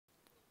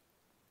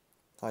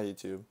Hi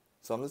YouTube.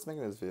 So I'm just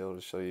making this video to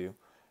show you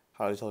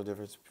how to tell the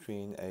difference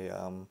between a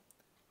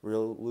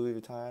real Louis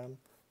Vuitton item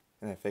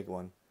and a fake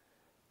one.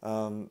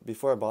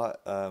 Before I bought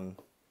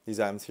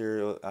these items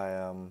here,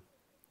 I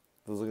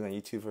was looking at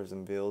YouTube for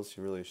some videos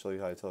to really show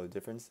you how to tell the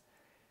difference,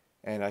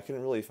 and I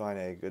couldn't really find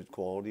a good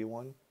quality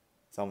one.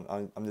 So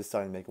I'm just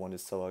starting to make one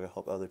just so I can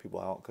help other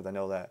people out because I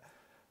know that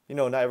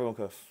not everyone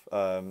could.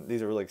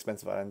 These are really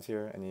expensive items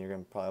here, and you're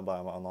gonna probably buy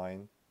them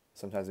online.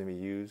 Sometimes maybe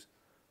used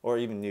or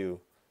even new.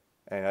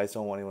 And I just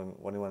don't want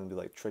anyone to be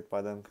like tricked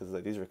by them because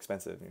like these are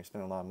expensive and you're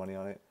spending a lot of money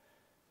on it.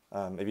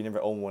 If you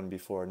never owned one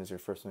before and this is your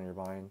first one you're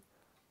buying,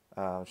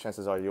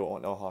 chances are you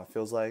won't know how it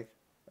feels like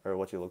or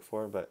what you look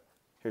for. But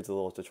here's a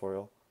little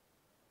tutorial.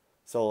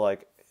 So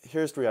like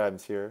here's three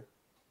items here.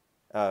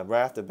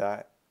 Right off the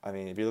bat, I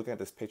mean if you're looking at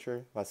this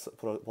picture, if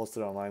post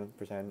it online,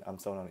 pretend I'm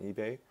selling on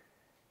eBay,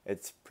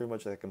 it's pretty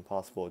much like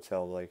impossible to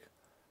tell like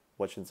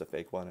which one's a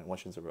fake one and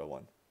which one's a real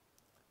one.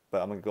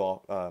 But I'm gonna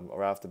go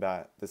right off the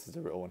bat. This is the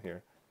real one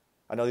here.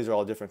 I know these are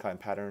all different kind of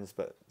patterns,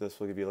 but this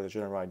will give you like a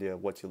general idea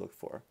of what to look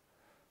for.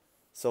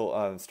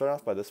 So start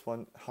off by this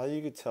one. How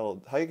you could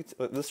tell?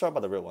 Let's start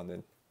by the real one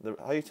then.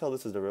 How you tell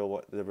this is the real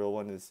one? The real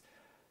one is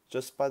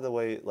just by the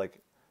way like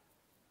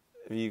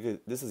if you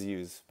could. This is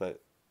used, but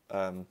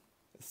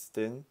it's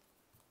thin.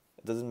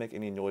 It doesn't make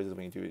any noises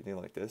when you do anything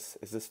like this.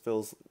 This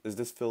feels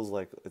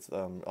like it's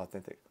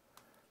authentic.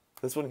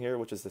 This one here,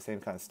 which is the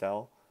same kind of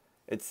style,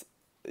 it's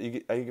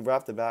you can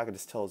wrap the back and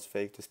just tell it's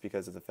fake just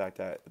because of the fact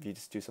that if you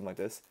just do something like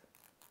this.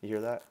 You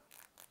hear that?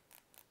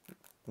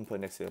 I'm put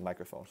it next to the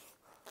microphone.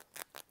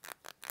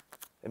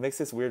 It makes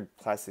this weird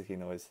plasticky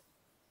noise.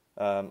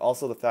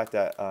 Also, the fact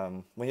that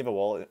when you have a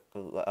wallet,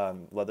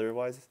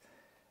 leather-wise,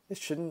 it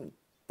shouldn't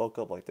bulk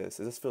up like this.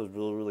 It just feels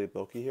really, really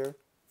bulky here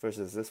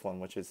versus this one,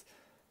 which is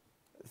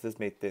this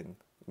made thin.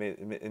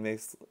 It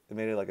made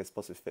it like it's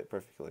supposed to fit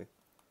perfectly.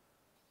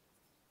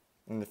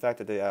 And the fact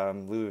that they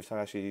Louis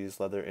Vuitton actually used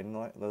leather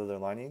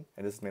lining,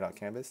 and this is made out of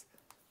canvas,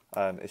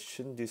 it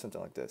shouldn't do something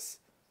like this.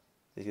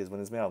 Because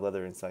when it's made out of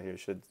leather inside here, it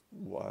should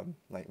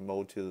like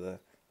mold to the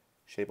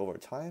shape over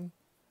time,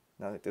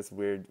 not like this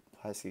weird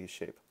plasticky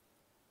shape.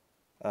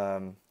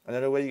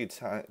 Another way you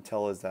can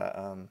tell is that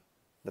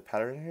the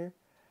pattern here.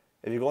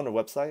 If you go on their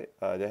website,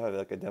 they have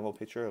like a demo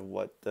picture of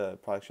what the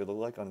product should look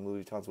like on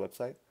Louis Vuitton's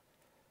website.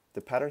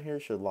 The pattern here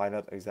should line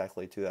up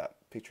exactly to that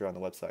picture on the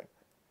website.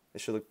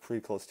 It should look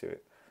pretty close to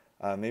it.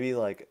 Maybe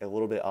like a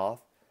little bit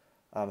off.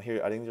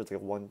 Here, I think there's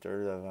like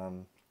 1/3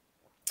 of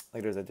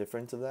like there's a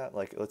difference of that.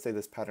 Like let's say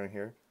this pattern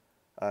here,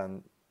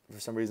 for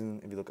some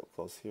reason, if you look up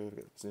close here, if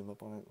you zoom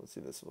up on it, let's see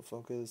if this will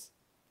focus.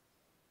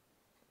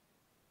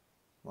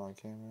 Come on,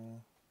 camera.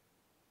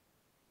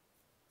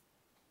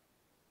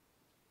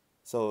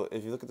 So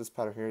if you look at this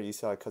pattern here, you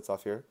see how it cuts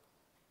off here.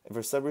 If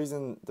for some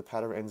reason the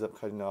pattern ends up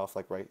cutting off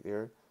like right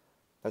here,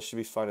 that should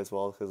be fine as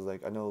well because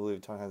like I know Louis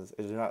Vuitton has,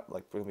 it's not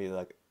like going to be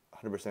like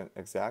 100%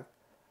 exact,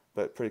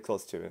 but pretty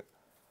close to it.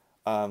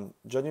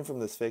 Judging from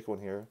this fake one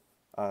here,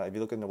 if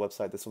you look on the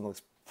website, this one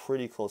looks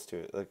pretty close to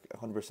it, like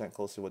 100%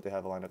 close to what they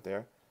have lined up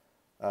there,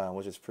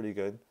 which is pretty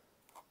good.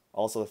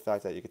 Also, the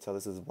fact that you can tell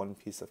this is one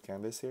piece of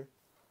canvas here.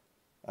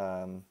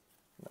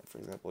 For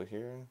example,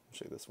 here, I'll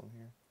show you this one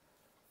here.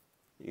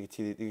 You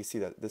can see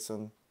that this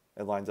one,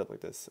 it lines up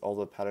like this. All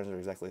the patterns are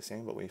exactly the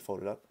same, but when you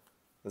fold it up,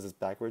 this is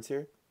backwards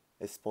here.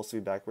 It's supposed to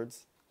be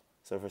backwards.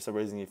 So for some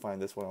reason you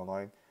find this one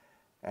online,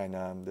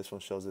 and this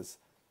one shows this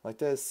like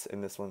this,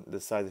 and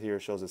this side here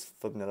shows this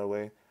flipping the other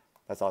way.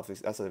 That's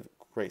obviously a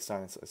great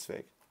sign it's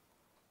fake.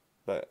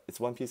 But it's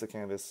one piece of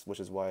canvas, which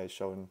is why it's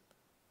showing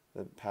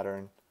the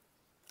pattern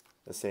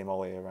the same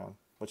all the way around,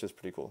 which is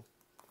pretty cool.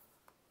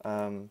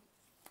 On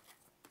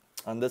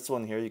this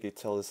one here, you can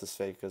tell this is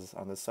fake because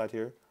on this side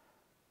here,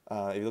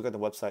 if you look at the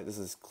website, this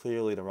is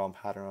clearly the wrong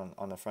pattern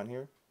on the front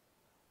here.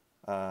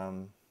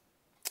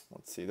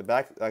 Let's see, the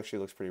back actually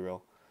looks pretty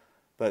real.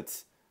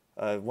 But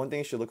one thing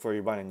you should look for if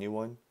you're buying a new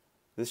one,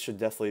 this should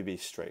definitely be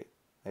straight.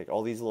 Like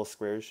all these little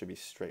squares should be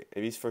straight.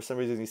 If you, for some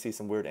reason you see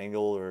some weird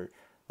angle or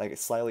like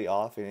it's slightly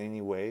off in any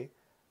way,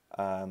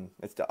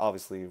 it's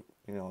obviously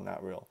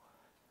not real.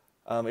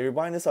 If you're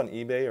buying this on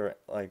eBay or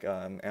like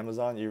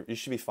Amazon, you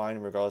should be fine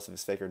regardless if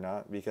it's fake or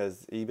not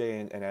because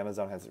eBay and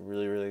Amazon has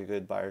really, really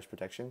good buyer's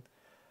protection.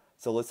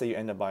 So let's say you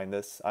end up buying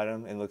this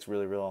item and it looks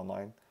really real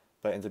online,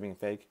 but it ends up being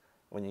fake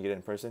when you get it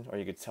in person, or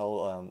you could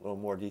tell a little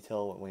more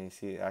detail when you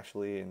see it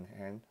actually in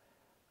hand.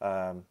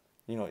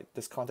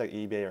 Just contact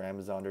eBay or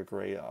Amazon. They're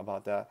great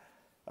about that,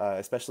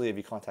 especially if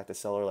you contact the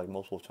seller like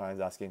multiple times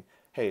asking,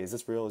 hey, is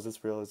this real? Is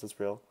this real? Is this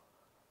real?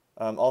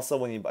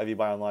 Also, if you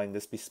buy online,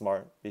 just be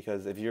smart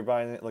because if you're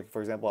buying it, like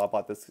for example, I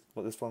bought this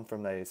one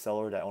from a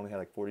seller that only had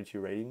like 42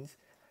 ratings,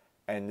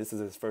 and this is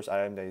his first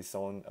item that he's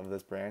selling of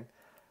this brand.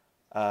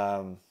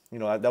 That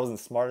wasn't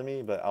smart of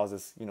me, but I was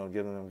just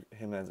giving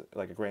him as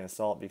like a grain of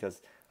salt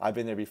because I've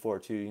been there before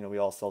too. We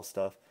all sell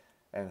stuff,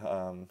 and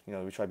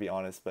we try to be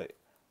honest, but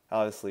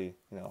obviously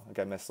I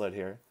got misled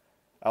here.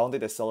 I don't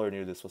think the seller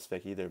knew this was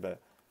fake either, but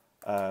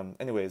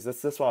anyways,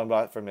 this one I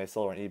bought from a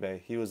seller on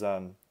eBay. He was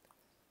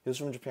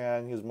from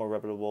Japan. He was more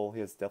reputable. He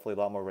has definitely a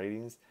lot more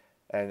ratings,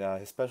 and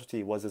his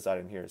specialty was this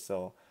item here.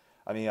 So,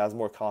 I mean, I was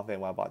more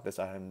confident when I bought this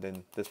item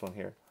than this one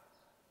here.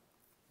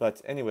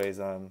 But anyways,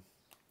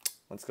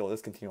 let's go.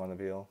 Let's continue on the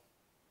video.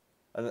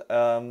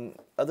 Other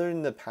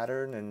than the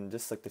pattern and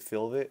just like the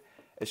feel of it,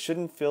 it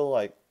shouldn't feel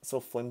like so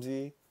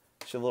flimsy.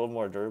 It should be a little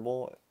more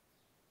durable.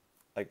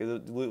 Like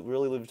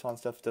really Louis Vuitton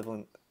stuff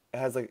definitely it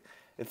has like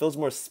it feels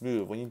more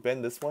smooth. When you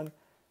bend this one,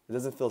 it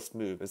doesn't feel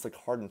smooth. It's like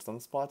hard in some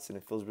spots and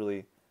it feels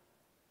really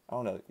I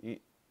don't know.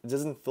 It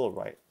doesn't feel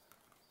right.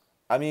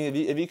 I mean,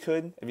 if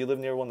you live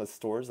near one of the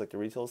stores, like the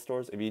retail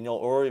stores, if you know,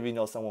 or if you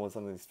know someone with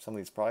some of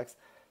these products,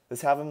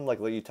 just have them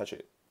like let you touch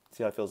it,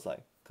 see how it feels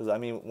like. Because I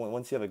mean,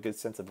 once you have a good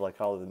sense of like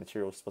how the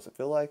material is supposed to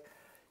feel like,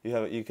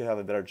 you could have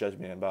a better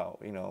judgment about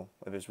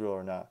if it's real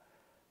or not.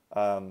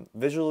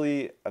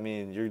 Visually, I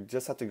mean, you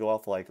just have to go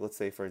off like let's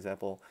say for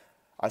example,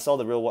 I saw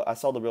the real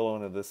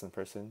one of this in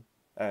person,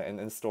 in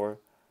the store.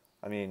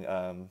 I mean,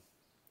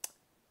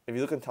 if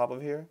you look on top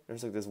of here,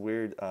 there's like this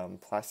weird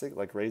plastic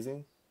like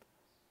glazing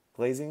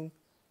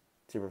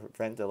to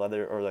prevent the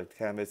leather or like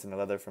canvas and the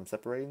leather from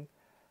separating.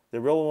 The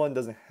real one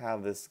doesn't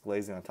have this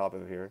glazing on top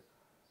of here.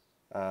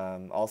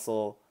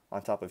 Also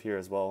on top of here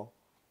as well.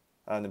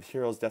 The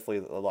material is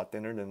definitely a lot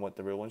thinner than what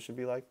the real one should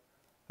be like.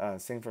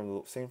 Same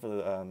for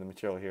the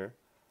material here.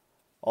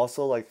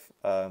 Also like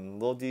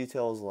little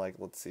details like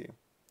let's see,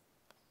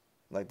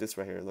 like this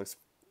right here looks.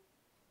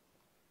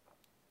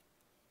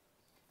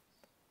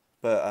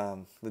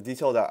 But the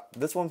detail that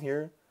this one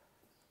here,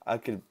 I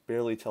could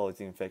barely tell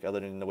it's even fake, other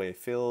than the way it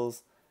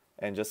feels,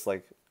 and just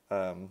like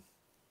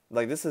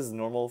this is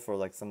normal for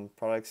like some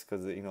products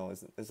because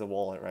it's a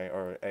wallet, right,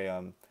 or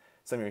a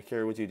something you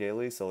carry with you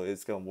daily, so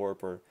it's gonna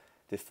warp or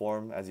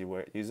deform as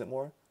you use it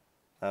more.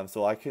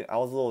 So I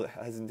was a little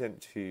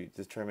hesitant to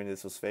determine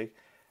this was fake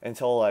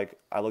until like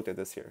I looked at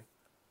this here,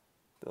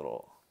 the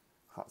little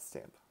hot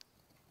stamp,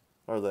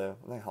 or the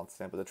not hot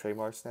stamp, but the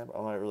trademark stamp.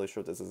 I'm not really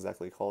sure what this is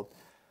exactly called,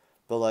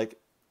 but like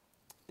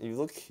you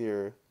look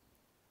here,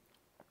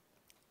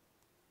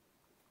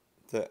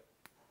 the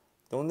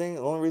the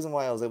only reason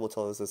why I was able to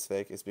tell this is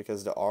fake is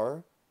because the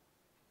R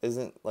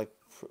isn't like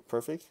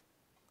perfect,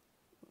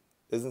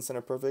 isn't center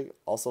perfect.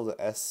 Also the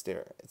S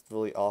there, it's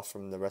really off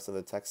from the rest of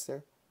the text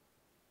there.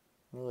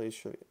 I'm really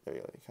sure. There you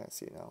go. You can't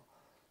see it now.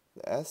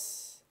 The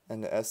S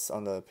and the S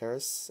on the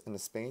Paris and the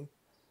Spain,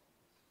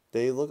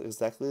 they look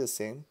exactly the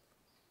same.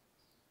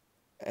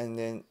 And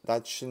then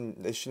it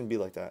shouldn't be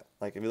like that.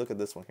 Like if you look at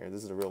this one here,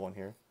 this is the real one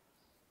here.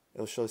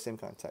 It'll show the same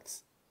kind of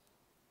text.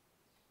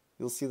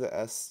 You'll see the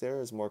S there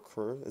is more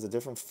curved. It's a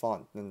different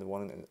font than the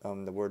one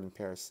in the word in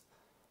Paris,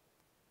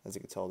 as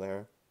you can tell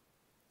there.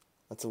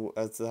 That's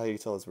how you can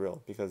tell it's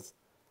real because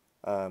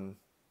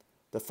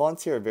the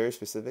fonts here are very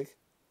specific.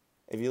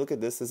 If you look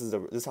at this, this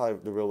is how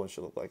the real one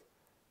should look like.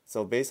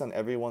 So based on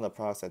every one of the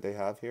products that they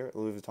have here,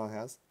 Louis Vuitton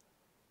has,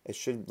 it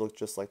should look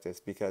just like this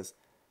because,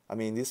 I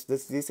mean, these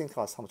things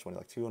cost how much money?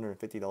 Like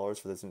 $250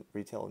 for this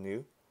retail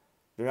new.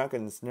 They're not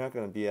gonna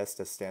BS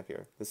this stamp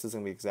here. This isn't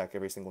gonna be exact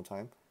every single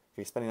time. If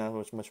you're spending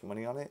that much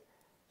money on it,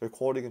 their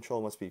quality control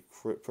must be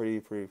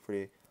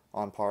pretty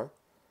on par.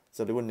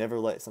 So they would never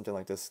let something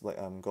like this go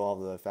out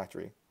of the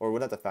factory, or well,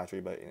 not the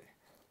factory, but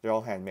they're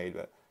all handmade.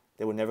 But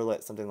they would never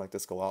let something like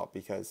this go out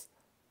because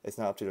it's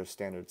not up to their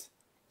standards,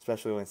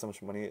 especially when so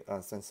much money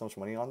spend so much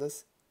money on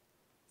this.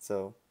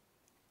 So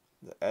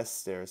the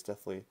S there is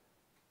definitely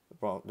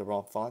the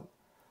wrong font.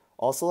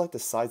 Also, like the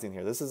sizing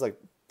here, this is like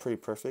pretty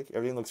perfect.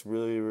 Everything looks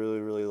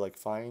really like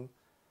fine.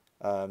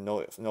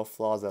 No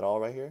flaws at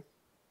all right here.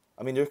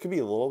 I mean, there could be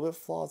a little bit of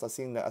flaws. I've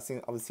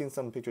seen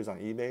some pictures on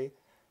eBay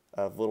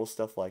of little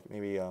stuff like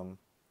maybe I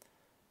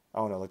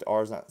don't know, like the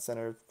R is not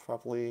centered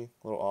properly,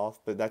 a little off,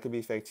 but that could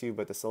be fake too.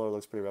 But the seller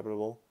looks pretty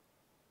reputable.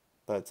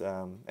 But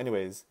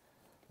anyways,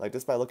 like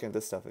just by looking at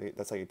this stuff,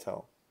 that's how you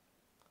tell.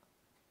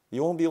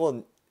 You won't be able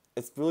to.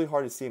 It's really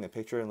hard to see in a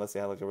picture unless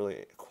you have like a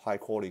really high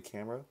quality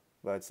camera.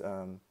 But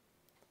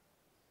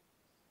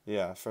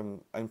yeah,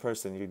 from in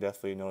person, you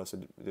definitely notice a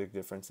big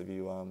difference if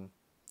you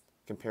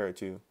compare it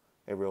to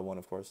a real one,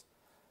 of course.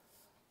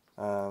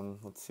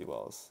 Let's see what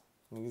else.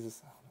 I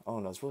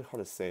don't know. It's really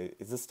hard to say.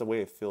 It's just the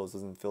way it feels.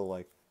 Doesn't feel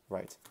like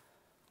right.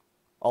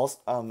 Also,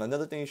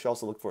 another thing you should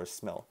also look for is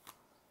smell.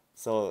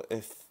 So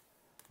if,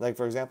 like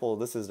for example,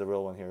 this is the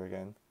real one here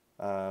again.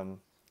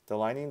 The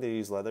lining, they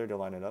use leather to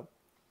line it up.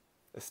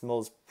 It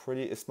smells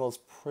pretty. It smells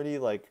pretty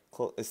like.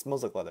 It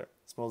smells like leather.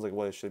 It smells like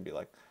what it should be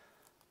like.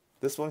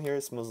 This one here,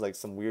 it smells like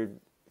some weird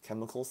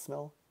chemical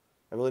smell.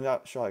 I'm really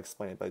not sure how to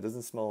explain it, but it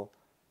doesn't smell.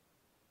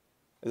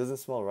 It doesn't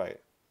smell right.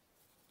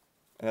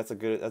 And that's a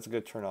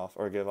good turn off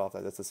or give off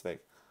that this is fake.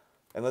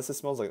 Unless it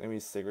smells like maybe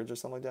cigarettes or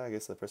something like that. I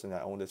guess the person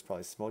that owned this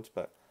probably smoked,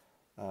 but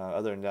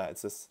other than that,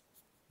 it's just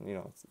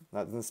it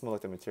doesn't smell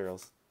like the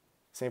materials.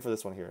 Same for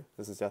this one here.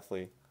 This is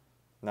definitely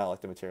not like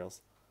the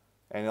materials.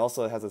 And it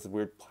also has this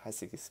weird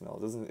plasticky smell.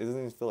 It doesn't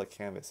even feel like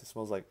canvas. It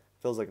feels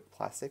like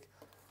plastic.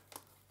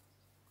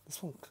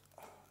 This one,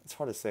 it's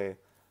hard to say,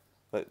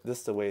 but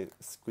just the way it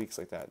squeaks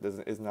like that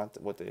is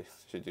not what they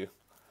should do.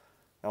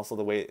 And also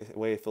the way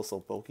it feels so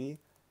bulky.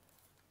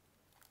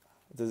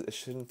 It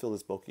shouldn't feel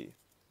this bulky.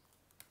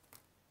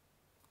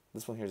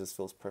 This one here just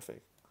feels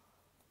perfect.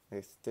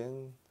 It's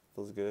thin,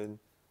 feels good.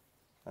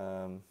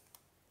 Yeah.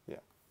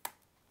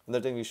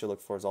 Another thing you should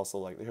look for is also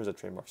like, here's a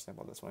trademark stamp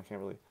on this one. I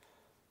can't really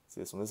see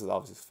this one. This is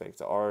obviously fake.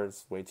 The R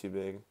is way too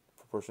big.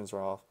 Proportions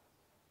are off.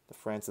 The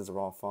France is the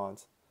wrong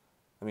font.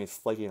 I mean, it's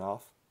flaking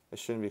off. It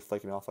shouldn't be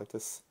flaking off like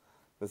this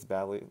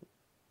badly.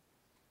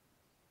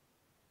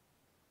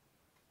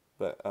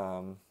 But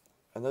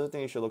another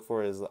thing you should look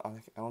for is,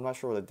 I'm not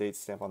sure what the date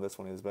stamp on this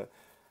one is, but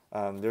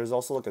there's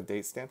also like a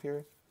date stamp here.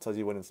 It tells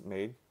you when it's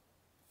made.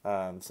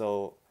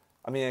 So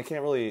I mean, I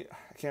can't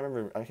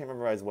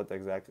memorize what the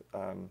exact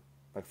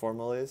like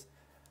formula is,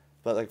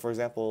 but like for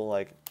example,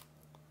 like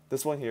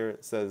this one here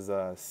says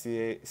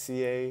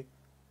CA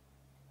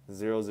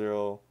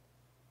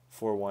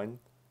 0041.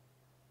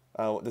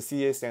 The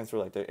CA stands for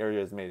like the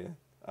area is made in.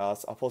 I'll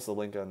post a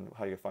link on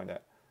how you can find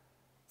that.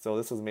 So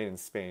this was made in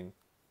Spain,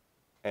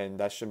 and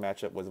that should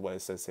match up with what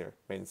it says here,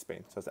 made in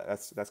Spain. So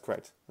that's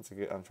correct. That's a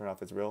good turn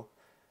off it's real.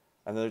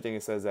 Another thing,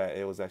 it says that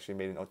it was actually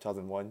made in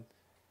 2001.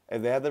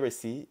 If they have the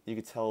receipt, you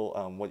could tell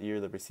what year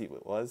the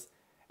receipt was.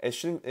 It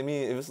shouldn't. I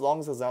mean, if as long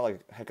as it's not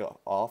like heck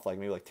off, like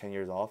maybe like 10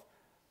 years off,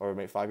 or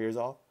maybe 5 years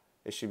off,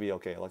 it should be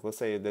okay. Like let's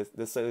say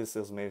this says this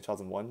was made in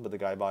 2001, but the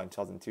guy bought in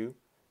 2002.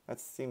 That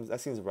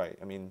seems right.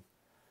 I mean,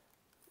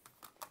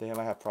 they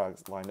might have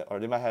products lined up, or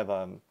they might have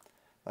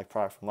like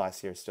product from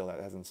last year still that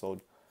hasn't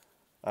sold.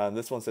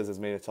 This one says it's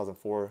made in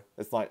 2004.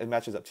 It's like it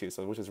matches up too,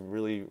 so which is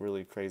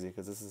really crazy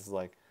because this is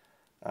like,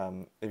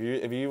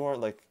 if you weren't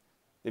like,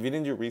 if you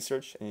didn't do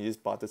research and you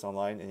just bought this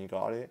online and you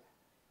got it,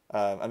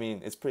 I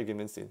mean it's pretty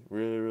convincing,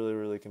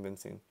 really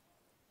convincing.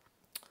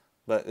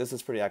 But this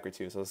is pretty accurate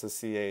too. So this is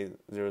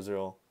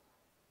CA00A4.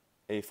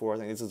 I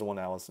think this is the one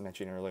I was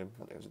mentioning earlier.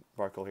 There's a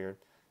barcode here.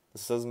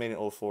 This says made in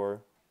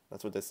 2004.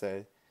 That's what they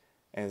say,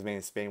 and it's made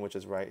in Spain, which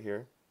is right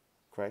here,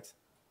 correct?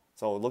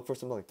 So look for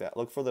something like that.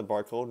 Look for the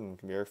barcode and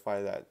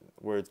verify that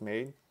where it's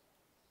made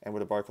and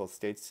where the barcode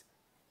states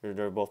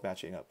they're both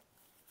matching up.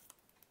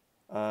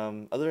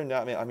 Other than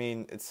that, I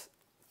mean, it's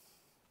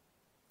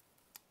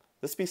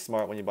just be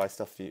smart when you buy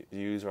stuff you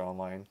use or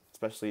online,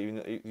 especially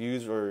even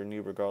used or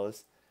new,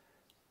 regardless.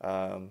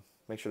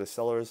 Make sure the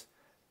seller's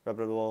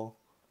reputable.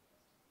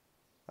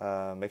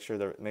 Make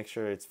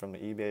sure it's from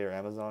eBay or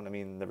Amazon. I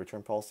mean, the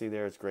return policy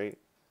there is great.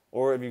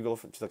 Or if you go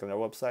to like another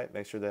website,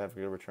 make sure they have a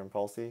good return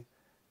policy,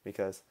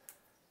 because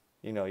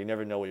you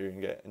never know what you're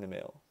gonna get in the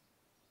mail.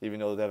 Even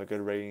though they have a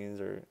good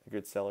ratings or a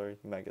good seller,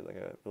 you might get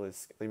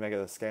you might get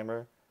a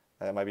scammer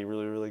that might be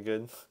really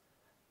good.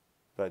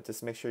 But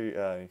just make sure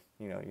you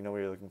know what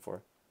you're looking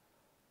for.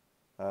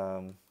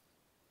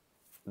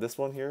 This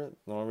one here,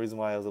 the only reason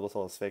why I was able to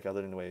tell it's fake,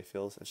 other than the way it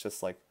feels, it's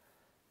just like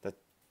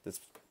this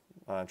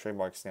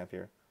trademark stamp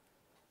here.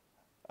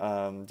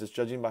 Just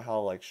judging by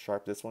how like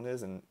sharp this one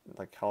is and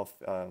like how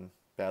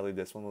badly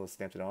this one was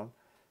stamped it on,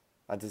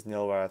 I just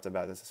know right off the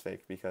bat this is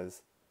fake,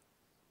 because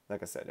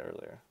like I said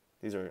earlier,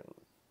 these are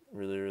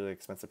really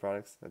expensive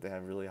products that they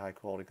have really high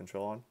quality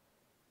control on.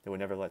 They would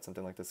never let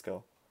something like this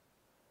go.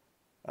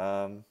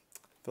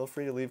 Feel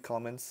free to leave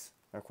comments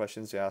or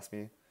questions to ask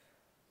me.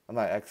 I'm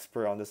not an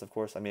expert on this, of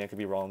course. I mean, I could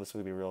be wrong. This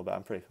could be real, but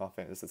I'm pretty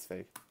confident this is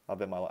fake. I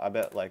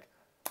bet like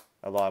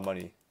a lot of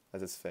money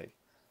that it's fake.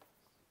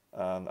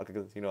 I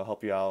could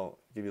help you out,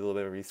 give you a little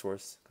bit of a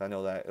resource. I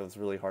know that it was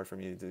really hard for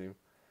me to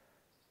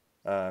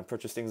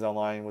purchase things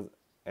online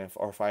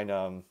or find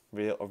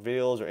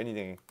videos or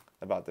anything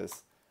about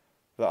this.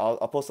 But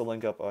I'll post a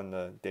link up on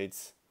the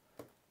dates,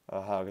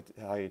 how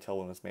you tell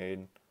when it's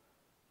made,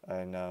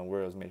 and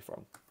where it was made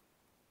from.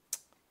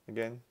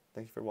 Again,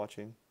 thank you for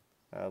watching.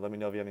 Let me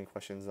know if you have any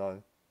questions.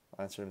 I'll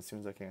answer them as soon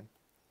as I can.